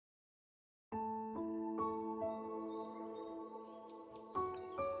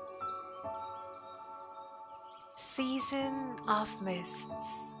Season of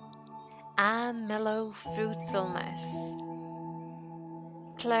mists and mellow fruitfulness,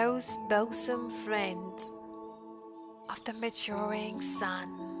 close bosom friend of the maturing sun,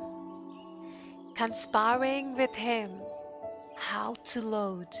 conspiring with him how to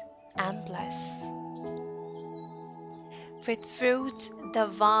load and bless with fruit the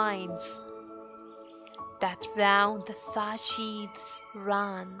vines that round the thatch eaves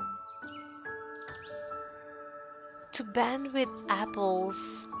run, to bend with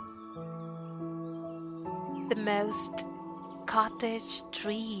apples the most cottage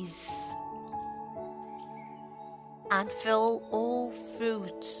trees, and fill all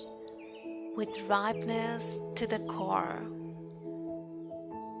fruit with ripeness to the core,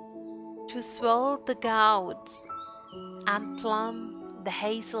 to swell the gourd and plumb the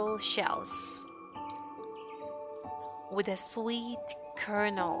hazel shells with a sweet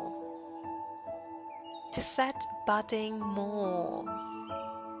kernel, to set budding more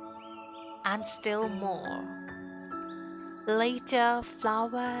and still more, later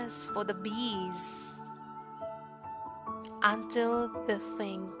flowers for the bees, until they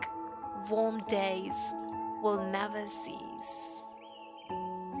think warm days will never cease,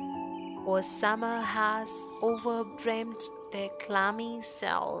 or summer has overbrimmed their clammy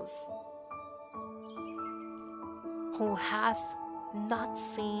cells. Who hath not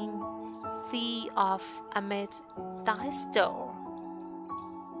seen thee off amid thy store?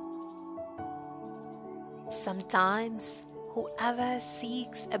 Sometimes whoever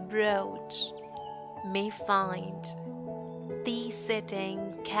seeks abroad may find thee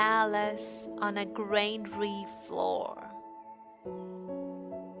sitting careless on a granary floor,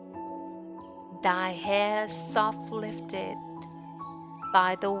 thy hair soft lifted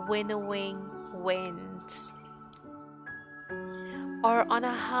by the winnowing wind, or on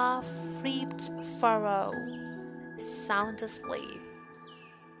a half-reaped furrow sound asleep,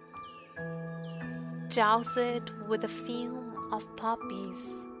 drowsed with the fume of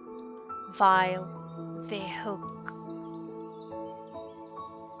poppies while they hook,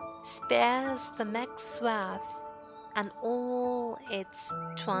 spares the next swath and all its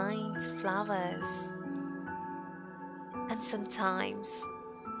twined flowers, and sometimes,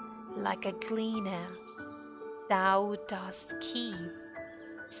 like a gleaner, thou dost keep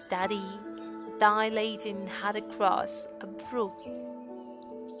steady thy laden head across a brook,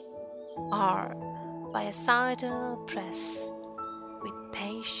 or by a cider press with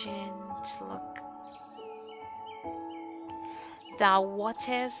patient look. Thou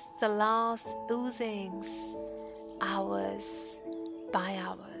watchest the last oozings hours by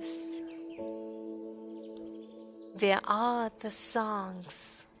hours. Where are the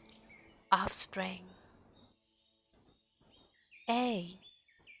songs of spring? Ay,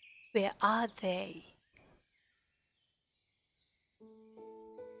 where are they?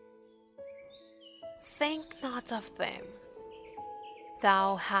 Think not of them,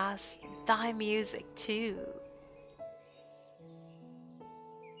 thou hast thy music too.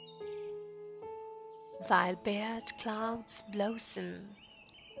 While bared clouds blossom,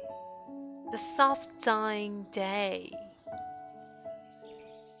 the soft dying day,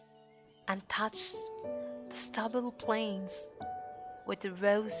 and touch the stubble plains with a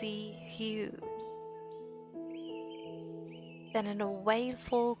rosy hue, then in a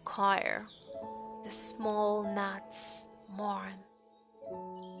wailful choir the small gnats mourn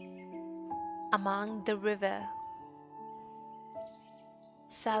among the river,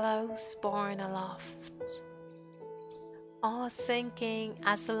 sallows borne aloft, or sinking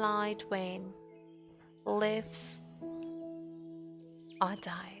as the light wind lifts or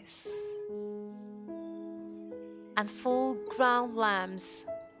dies, and full ground lambs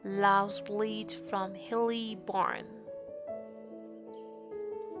loud bleat from hilly barn.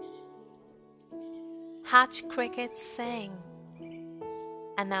 Hatch crickets sing,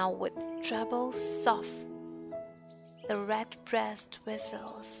 and now with treble soft the red-breast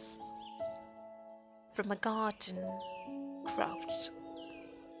whistles from a garden growth,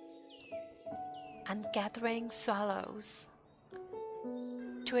 and gathering swallows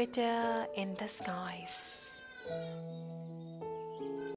twitter in the skies.